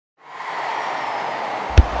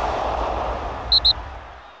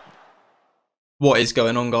What is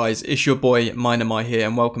going on, guys? It's your boy Mainomai here,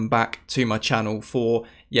 and welcome back to my channel for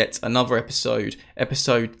yet another episode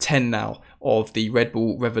 10 now, of the Red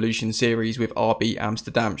Bull Revolution series with RB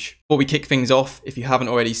Amsterdam. Before we kick things off, if you haven't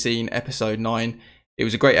already seen episode 9, it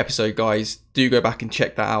was a great episode, guys. Do go back and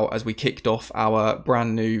check that out as we kicked off our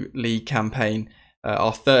brand new league campaign,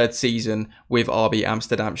 our third season with RB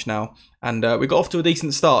Amsterdam now, and we got off to a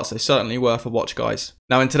decent start, so certainly worth a watch, guys.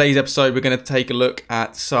 Now in today's episode, we're going to take a look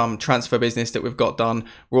at some transfer business that we've got done.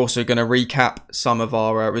 We're also going to recap some of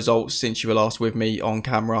our results since you were last with me on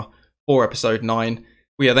camera for episode 9.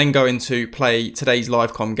 We are then going to play today's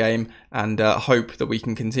livecom game and hope that we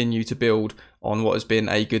can continue to build on what has been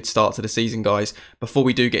a good start to the season, guys. Before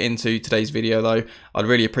we do get into today's video though, I'd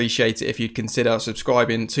really appreciate it if you'd consider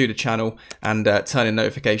subscribing to the channel and turning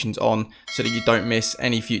notifications on so that you don't miss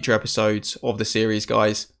any future episodes of the series,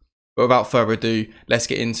 guys. But without further ado, let's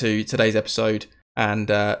get into today's episode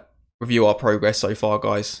and review our progress so far,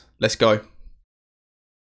 guys. Let's go.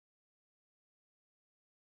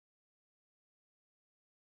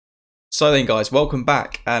 So then, guys, welcome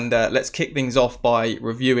back, and let's kick things off by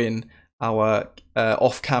reviewing our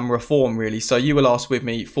off-camera form, really. So you were last with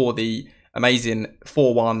me for the amazing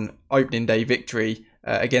 4-1 opening day victory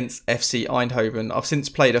against FC Eindhoven. I've since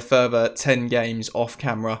played a further 10 games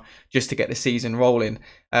off-camera just to get the season rolling.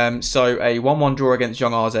 So a 1-1 draw against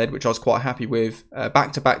Young RZ, which I was quite happy with.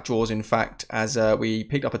 Back-to-back draws, in fact, as we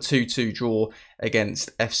picked up a 2-2 draw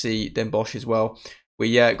against FC Den Bosch as well.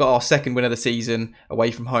 We got our second win of the season away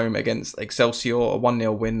from home against Excelsior, a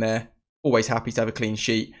 1-0 win there. Always happy to have a clean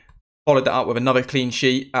sheet. Followed that up with another clean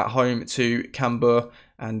sheet at home to Cambuur,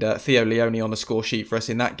 and Theo Leone on the score sheet for us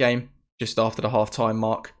in that game, just after the half-time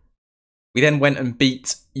mark. We then went and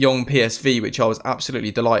beat Young PSV, which I was absolutely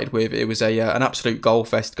delighted with. It was an absolute goal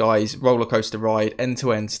fest, guys. Roller coaster ride,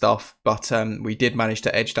 end-to-end stuff. But we did manage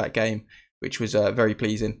to edge that game, which was very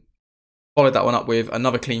pleasing. Followed that one up with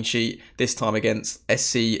another clean sheet, this time against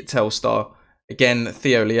SC Telstar. Again,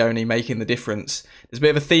 Theo Leone making the difference. There's a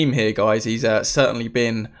bit of a theme here, guys. He's certainly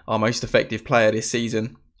been our most effective player this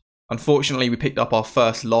season. Unfortunately, we picked up our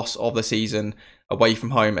first loss of the season away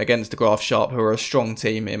from home against the Graaf Sharp, who are a strong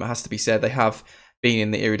team. It has to be said, they have been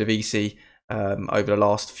in the Eredivisie over the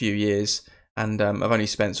last few years, and have only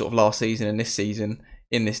spent sort of last season and this season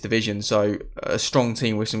in this division. So a strong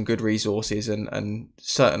team with some good resources, and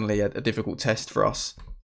certainly a difficult test for us.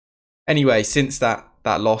 Anyway, since that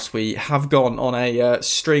loss, we have gone on a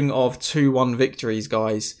string of 2-1 victories,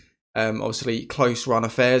 guys. Obviously close run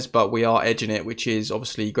affairs, but we are edging it, which is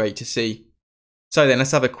obviously great to see. So then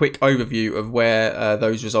let's have a quick overview of where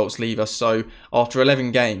those results leave us. So after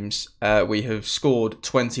 11 games, we have scored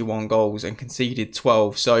 21 goals and conceded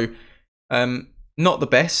 12. So not the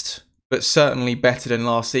best, but certainly better than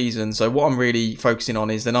last season. So what I'm really focusing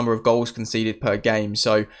on is the number of goals conceded per game.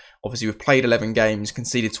 So obviously we've played 11 games,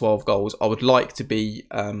 conceded 12 goals. I would like to be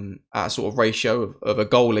at a sort of ratio of a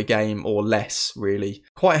goal a game or less, really.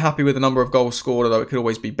 Quite happy with the number of goals scored, although it could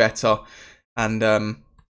always be better. And I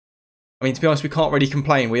mean, to be honest, we can't really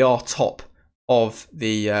complain. We are top of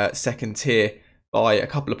the second tier by a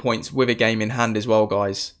couple of points with a game in hand as well,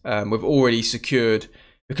 guys. We've already secured,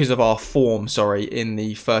 because of our form, in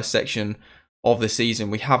the first section of the season,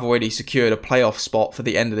 we have already secured a playoff spot for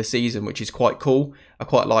the end of the season, which is quite cool. I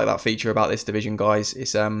quite like that feature about this division, guys.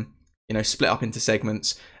 It's you know, split up into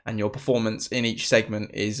segments, and your performance in each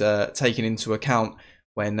segment is taken into account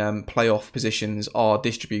when playoff positions are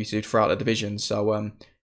distributed throughout the division. So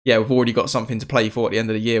yeah, we've already got something to play for at the end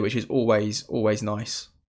of the year, which is always nice.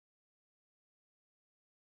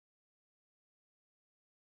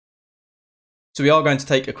 So we are going to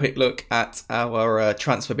take a quick look at our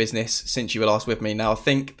transfer business since you were last with me. Now, I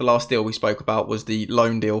think the last deal we spoke about was the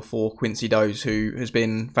loan deal for Quincy Does, who has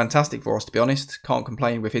been fantastic for us, to be honest. Can't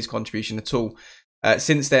complain with his contribution at all.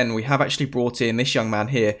 Since then, we have actually brought in this young man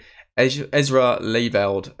here, Ezra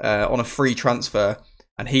Leveld, on a free transfer.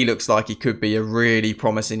 And he looks like he could be a really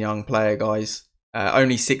promising young player, guys.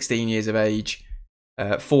 Only 16 years of age.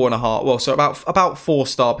 4.5, well, so about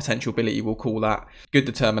 4-star potential ability, we'll call that. Good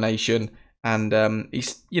determination. And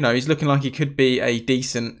he's looking like he could be a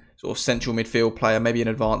decent sort of central midfield player, maybe an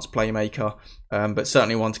advanced playmaker, but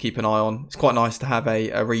certainly one to keep an eye on. It's quite nice to have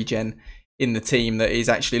a regen in the team that is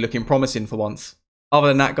actually looking promising for once. Other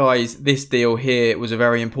than that, guys, this deal here was a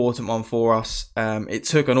very important one for us. It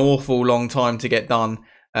took an awful long time to get done.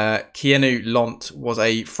 Keanu Lont was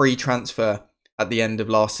a free transfer at the end of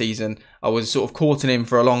last season. I was sort of courting him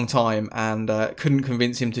for a long time and couldn't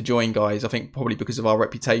convince him to join, guys. I think probably because of our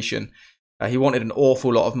reputation. He wanted an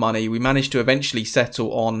awful lot of money. We managed to eventually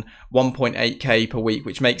settle on 1.8k per week,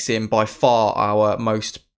 which makes him by far our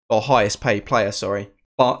most or highest paid player, sorry.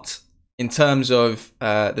 But in terms of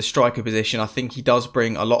the striker position, I think he does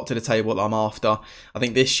bring a lot to the table that I'm after. I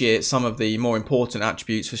think this year, some of the more important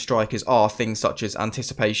attributes for strikers are things such as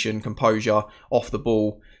anticipation, composure, off the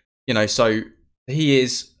ball. You know, so he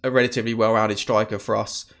is a relatively well-rounded striker for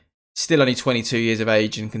us. Still only 22 years of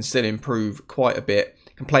age and can still improve quite a bit.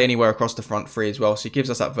 Can play anywhere across the front three as well, so he gives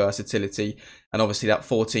us that versatility, and obviously that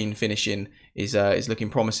 14 finishing is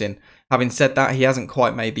looking promising. Having said that, he hasn't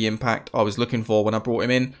quite made the impact I was looking for when I brought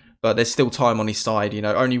him in, but there's still time on his side. You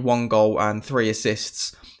know, only 1 goal and 3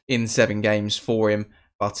 assists in 7 games for him,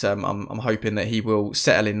 but I'm hoping that he will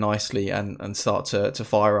settle in nicely and start to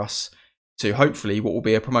fire us to hopefully what will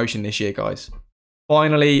be a promotion this year, guys.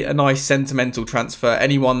 Finally, a nice sentimental transfer.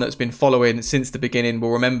 Anyone that's been following since the beginning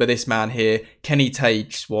will remember this man here. Kenny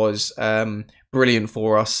Tage was brilliant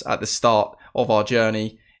for us at the start of our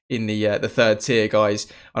journey in the 3rd tier, guys.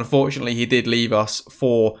 Unfortunately, he did leave us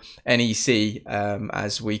for NEC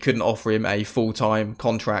as we couldn't offer him a full-time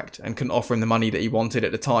contract and couldn't offer him the money that he wanted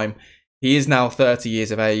at the time. He is now 30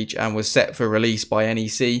 years of age and was set for release by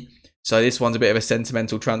NEC. So this one's a bit of a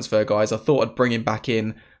sentimental transfer, guys. I thought I'd bring him back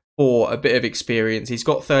in for a bit of experience. He's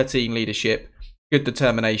got 13 leadership, good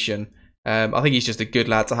determination. I think he's just a good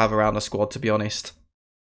lad to have around the squad, to be honest,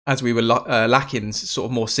 as we were lacking sort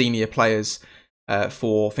of more senior players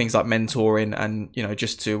for things like mentoring and, you know,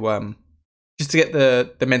 just to get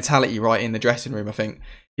the mentality right in the dressing room. I think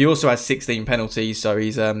he also has 16 penalties, so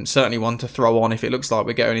he's certainly one to throw on if it looks like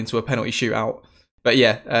we're going into a penalty shootout. But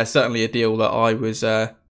yeah, certainly a deal that I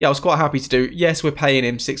was quite happy to do. Yes, we're paying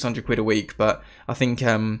him 600 quid a week, but I think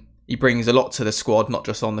he brings a lot to the squad, not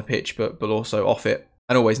just on the pitch, but also off it.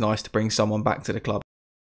 And always nice to bring someone back to the club.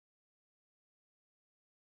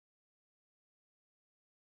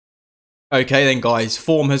 Okay then, guys,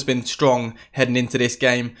 form has been strong heading into this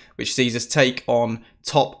game, which sees us take on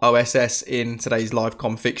top OSS in today's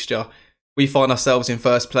LiveCom fixture. We find ourselves in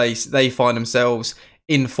 1st place. They find themselves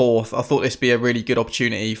in 4th. I thought this would be a really good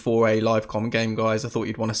opportunity for a LiveCom game, guys. I thought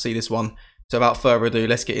you'd want to see this one. So without further ado,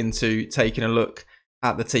 let's get into taking a look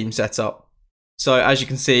at the team setup. So as you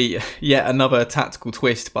can see, yet another tactical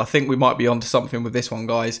twist, but I think we might be onto something with this one,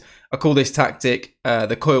 guys. I call this tactic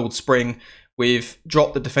the coiled spring. We've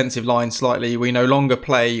dropped the defensive line slightly. We no longer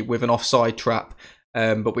play with an offside trap,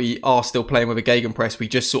 but we are still playing with a gegenpress. We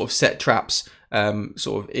just sort of set traps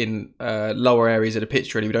sort of in lower areas of the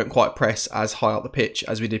pitch, really. We don't quite press as high up the pitch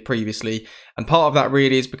as we did previously. And part of that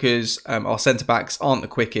really is because our centre-backs aren't the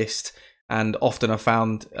quickest. And often I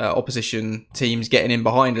found opposition teams getting in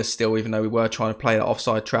behind us still, even though we were trying to play that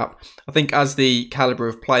offside trap. I think as the calibre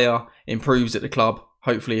of player improves at the club,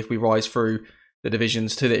 hopefully if we rise through the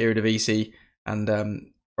divisions to the Eredivisie and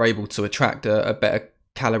are able to attract a better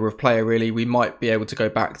calibre of player, really, we might be able to go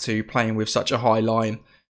back to playing with such a high line,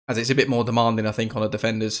 as it's a bit more demanding, I think, on the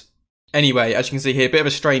defenders. Anyway, as you can see here, a bit of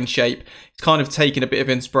a strange shape. It's kind of taken a bit of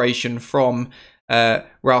inspiration from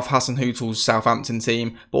Ralph Hasenhüttl's Southampton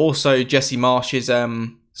team, but also Jesse Marsh's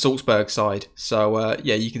Salzburg side. So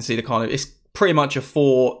yeah, you can see the kind of, it's pretty much a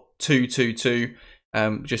 4-2-2-2,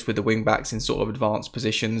 just with the wing backs in sort of advanced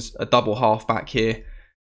positions. A double half back here,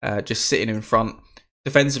 just sitting in front.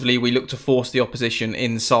 Defensively, we look to force the opposition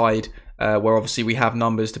inside, where obviously we have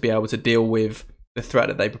numbers to be able to deal with the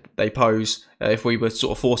threat that they pose. If we were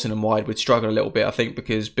sort of forcing them wide, we'd struggle a little bit, I think,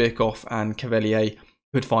 because Birkhoff and Cavelier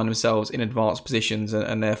could find themselves in advanced positions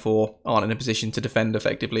and therefore aren't in a position to defend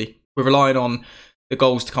effectively. We're relying on the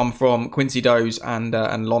goals to come from Quincy Doze and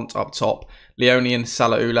Lont up top. Leone and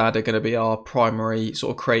Salah Oulad are going to be our primary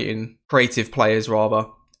sort of creative players rather.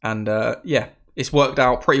 And yeah, it's worked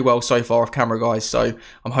out pretty well so far off camera, guys. So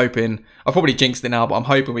I'm hoping, I've probably jinxed it now, but I'm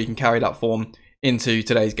hoping we can carry that form into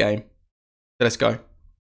today's game. So let's go.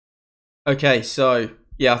 Okay, so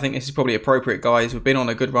yeah, I think this is probably appropriate, guys. We've been on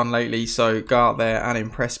a good run lately, so go out there and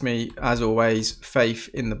impress me. As always, faith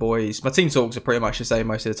in the boys. My team talks are pretty much the same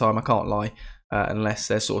most of the time, I can't lie, unless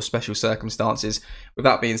there's sort of special circumstances. With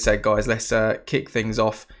that being said, guys, let's kick things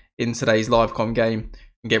off in today's LiveCom game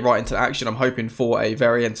and get right into action. I'm hoping for a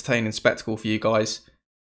very entertaining spectacle for you guys.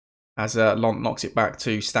 As Lont knocks it back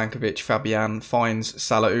to Stankovic, Fabian finds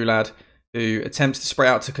Salah Oulad, who attempts to spray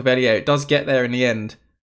out to Cavelier. It does get there in the end.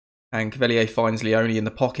 And Cavelier finds Leone in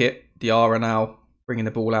the pocket. Diarra now bringing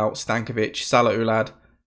the ball out. Stankovic, Salah Oulad.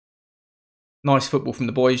 Nice football from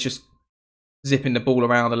the boys, just zipping the ball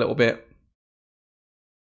around a little bit.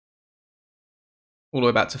 All the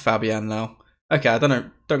way back to Fabian now. Okay, I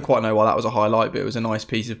don't quite know why that was a highlight, but it was a nice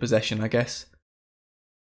piece of possession, I guess.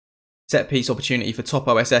 Set piece opportunity for top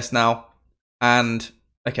OSS now. And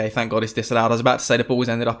okay, thank God it's disallowed. I was about to say the ball's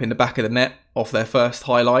ended up in the back of the net off their first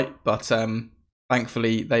highlight, but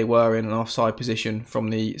Thankfully, they were in an offside position from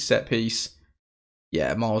the set piece.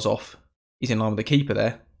 Yeah, miles off. He's in line with the keeper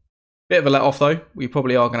there. Bit of a let off though. We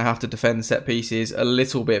probably are going to have to defend set pieces a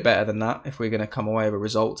little bit better than that if we're going to come away with a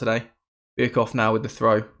result today. Birkhoff now with the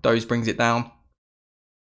throw. Doze brings it down.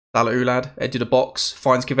 Salaulad, edge of the box,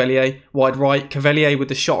 finds Cavelier, wide right. Cavelier with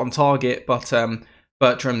the shot on target, but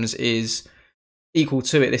Bertram's is equal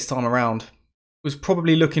to it this time around. Was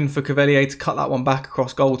probably looking for Cavelier to cut that one back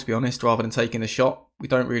across goal, to be honest, rather than taking the shot. We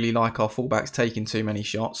don't really like our fullbacks taking too many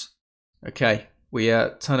shots. Okay, we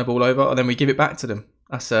turn the ball over, and then we give it back to them.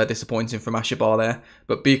 That's disappointing from Ashabar there.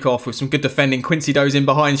 But Birkhoff with some good defending. Quincy Doze in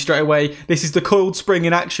behind straight away. This is the coiled spring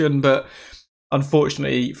in action, but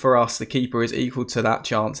unfortunately for us, the keeper is equal to that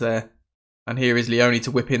chance there. And here is Leone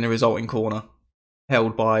to whip in the resulting corner.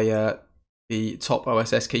 Held by the top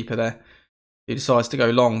OSS keeper there. He decides to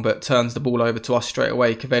go long, but turns the ball over to us straight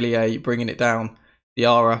away. Cavelier bringing it down.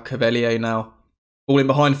 Diarra, Cavelier now. Ball in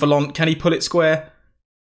behind for Lant. Can he pull it square?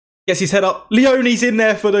 Gets his head up. Leone's in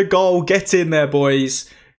there for the goal. Get in there, boys.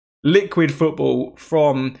 Liquid football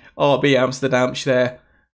from RB Amsterdam there.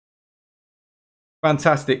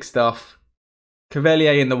 Fantastic stuff.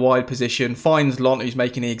 Cavelier in the wide position. Finds Lant, who's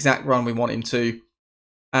making the exact run we want him to.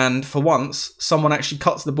 And for once, someone actually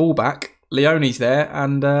cuts the ball back. Leone's there,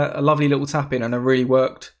 and a lovely little tap in and a really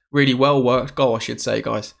well worked goal, I should say,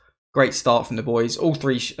 guys. Great start from the boys. All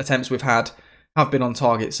three attempts we've had have been on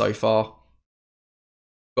target so far.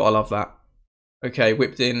 Gotta love that. Okay,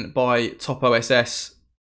 whipped in by top OSS.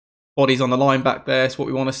 Bodies on the line back there, it's what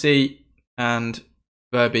we want to see. And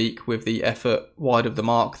Verbeek with the effort wide of the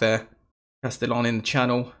mark there. Castellon in the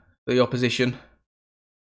channel for the opposition.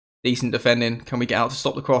 Decent defending. Can we get out to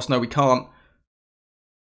stop the cross? No, we can't.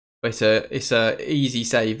 But it's a easy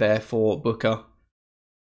save there for Booker,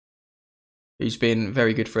 who's been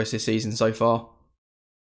very good for us this season so far.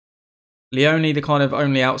 Leone, the kind of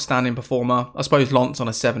only outstanding performer. I suppose Lant's on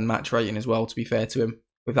a 7 match rating as well, to be fair to him,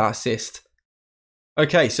 with that assist.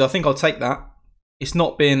 Okay, so I think I'll take that. It's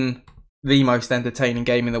not been the most entertaining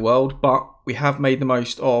game in the world, but we have made the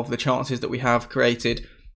most of the chances that we have created.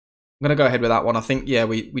 I'm going to go ahead with that one. I think, yeah,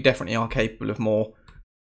 we definitely are capable of more.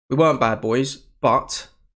 We weren't bad, boys, but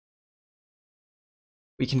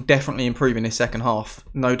we can definitely improve in this second half.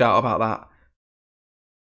 No doubt about that.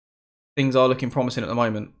 Things are looking promising at the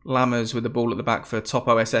moment. Lammers with the ball at the back for top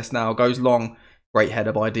OSS now. Goes long. Great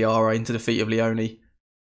header by Diarra into the feet of Leone.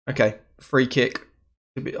 Okay, free kick.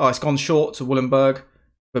 Oh, it's gone short to Wollenberg.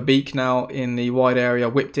 Verbeek now in the wide area.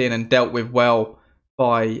 Whipped in and dealt with well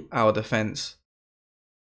by our defence.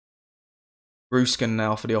 Ruskin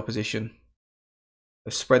now for the opposition.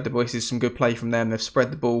 They've spread the ball. This is some good play from them. They've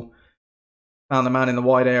spread the ball. Found the man in the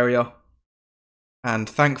wide area. And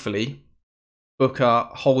thankfully, Booker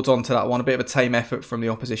holds on to that one. A bit of a tame effort from the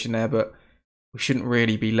opposition there, but we shouldn't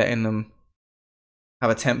really be letting them have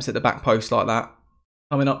attempts at the back post like that.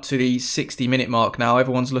 Coming up to the 60-minute mark now.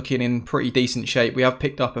 Everyone's looking in pretty decent shape. We have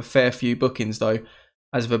picked up a fair few bookings though,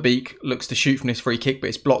 as Verbeek looks to shoot from this free kick, but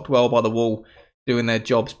it's blocked well by the wall, doing their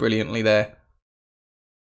jobs brilliantly there.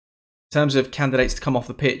 In terms of candidates to come off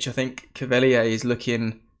the pitch, I think Cavelier is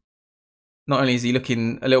looking... Not only is he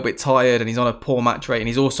looking a little bit tired and he's on a poor match rate, and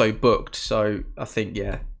he's also booked. So I think,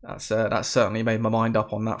 yeah, that's certainly made my mind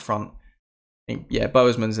up on that front. I think, yeah,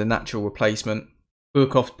 Boersman's a natural replacement.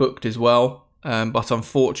 Burkhoff's booked as well. But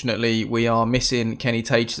unfortunately, we are missing Kenny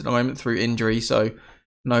Tages at the moment through injury. So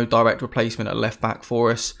no direct replacement at left back for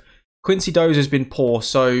us. Quincy Doze has been poor.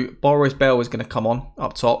 So Boris Bell is going to come on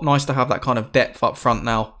up top. Nice to have that kind of depth up front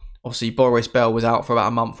now. Obviously, Boris Bell was out for about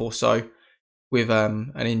a month or so with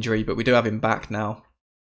an injury, but we do have him back now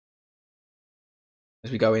as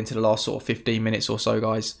we go into the last sort of 15 minutes or so,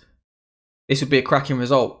 guys. This would be a cracking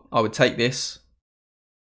result. I would take this.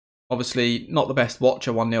 Obviously, not the best watch,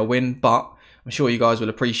 a 1-0 win, but I'm sure you guys will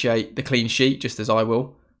appreciate the clean sheet, just as I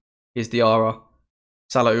will. Here's Diarra.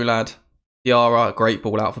 Salaulad. Diarra, a great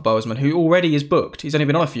ball out for Boersman, who already is booked. He's only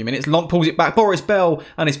been on a few minutes. Lant pulls it back. Boris Bell,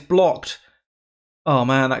 and it's blocked. Oh,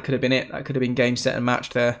 man, that could have been it. That could have been game, set, and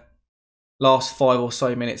match there. Last 5 or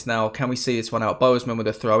so minutes now. Can we see this one out? Boersman with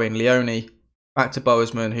a throw in. Leone back to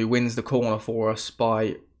Boersman, who wins the corner for us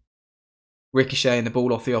by ricocheting the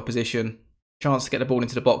ball off the opposition. Chance to get the ball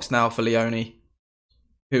into the box now for Leone,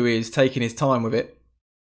 who is taking his time with it.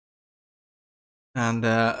 And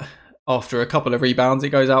after a couple of rebounds, it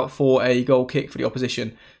goes out for a goal kick for the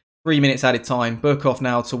opposition. 3 minutes added time. Burkhoff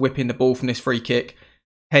now to whip in the ball from this free kick.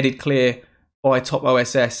 Headed clear by top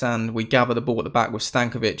OSS, and we gather the ball at the back with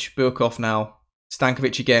Stankovic. Burkhoff now.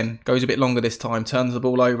 Stankovic again. Goes a bit longer this time. Turns the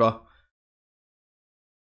ball over.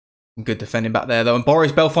 Good defending back there though. And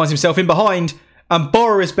Boris Bell finds himself in behind. And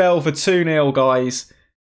Boris Bell for 2-0, guys.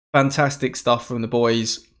 Fantastic stuff from the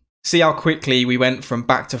boys. See how quickly we went from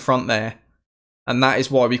back to front there. And that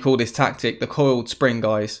is why we call this tactic the coiled spring,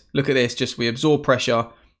 guys. Look at this. Just we absorb pressure,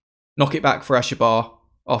 knock it back for Ashabar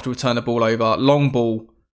after we turn the ball over. Long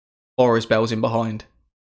ball. Boris Bell's in behind.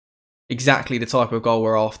 Exactly the type of goal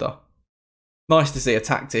we're after. Nice to see a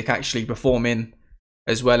tactic actually performing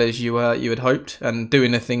as well as you had hoped and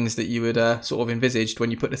doing the things that you had sort of envisaged when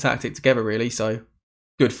you put the tactic together, really. So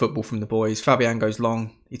good football from the boys. Fabian goes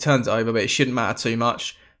long. He turns it over, but it shouldn't matter too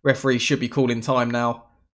much. Referee should be calling time now.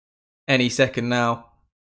 Any second now.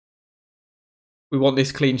 We want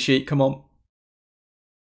this clean sheet. Come on.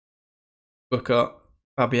 Booker.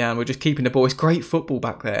 Fabian. We're just keeping the boys. Great football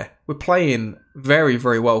back there. We're playing very,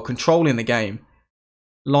 very well. Controlling the game.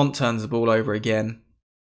 Lont turns the ball over again.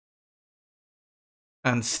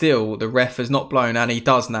 And still, the ref has not blown, and he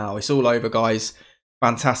does now. It's all over, guys.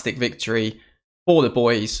 Fantastic victory for the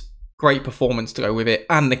boys. Great performance to go with it,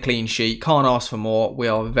 and the clean sheet. Can't ask for more. We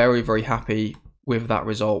are very, very happy with that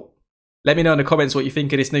result. Let me know in the comments what you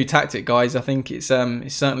think of this new tactic, guys. I think it's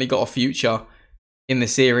certainly got a future in the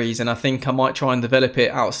series, and I think I might try and develop it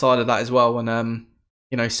outside of that as well, and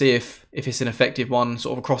you know, see if it's an effective one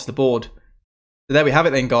sort of across the board. So there we have it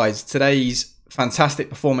then, guys. Today's fantastic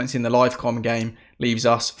performance in the live-com game leaves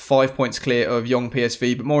us 5 points clear of Young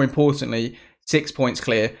PSV, but more importantly, 6 points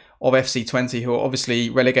clear of FC20, who are obviously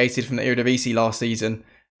relegated from the Eredivisie last season.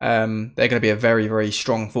 They're going to be a very, very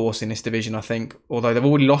strong force in this division, I think, although they've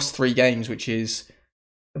already lost 3 games, which is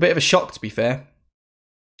a bit of a shock, to be fair.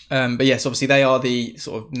 But yes, obviously they are the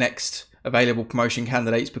sort of next available promotion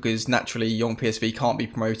candidates, because naturally Young PSV can't be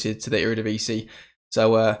promoted to the Eredivisie.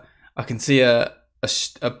 So I can see a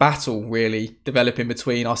battle really developing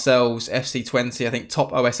between ourselves, FC20, I think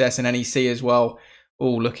top OSS and NEC as well,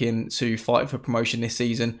 all looking to fight for promotion this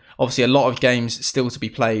season. Obviously a lot of games still to be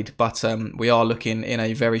played, but we are looking in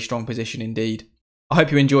a very strong position indeed. I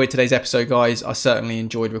hope you enjoyed today's episode, guys. I certainly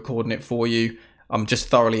enjoyed recording it for you. I'm just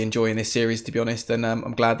thoroughly enjoying this series, to be honest, and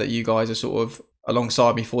I'm glad that you guys are sort of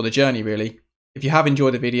alongside me for the journey, really. If you have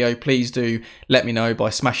enjoyed the video, please do let me know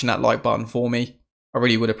by smashing that like button for me. I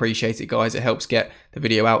really would appreciate it, guys. It helps get the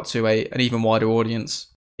video out to an even wider audience.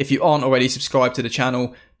 If you aren't already subscribed to the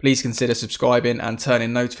channel, please consider subscribing and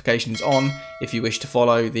turning notifications on if you wish to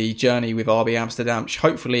follow the journey with RB Amsterdam,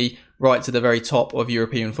 hopefully right to the very top of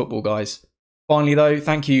European football, guys. Finally though,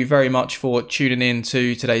 thank you very much for tuning in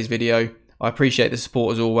to today's video. I appreciate the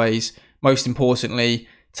support as always. Most importantly,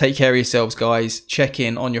 take care of yourselves, guys. Check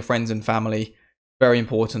in on your friends and family. Very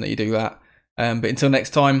important that you do that. But until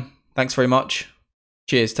next time, thanks very much.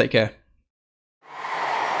 Cheers, take care.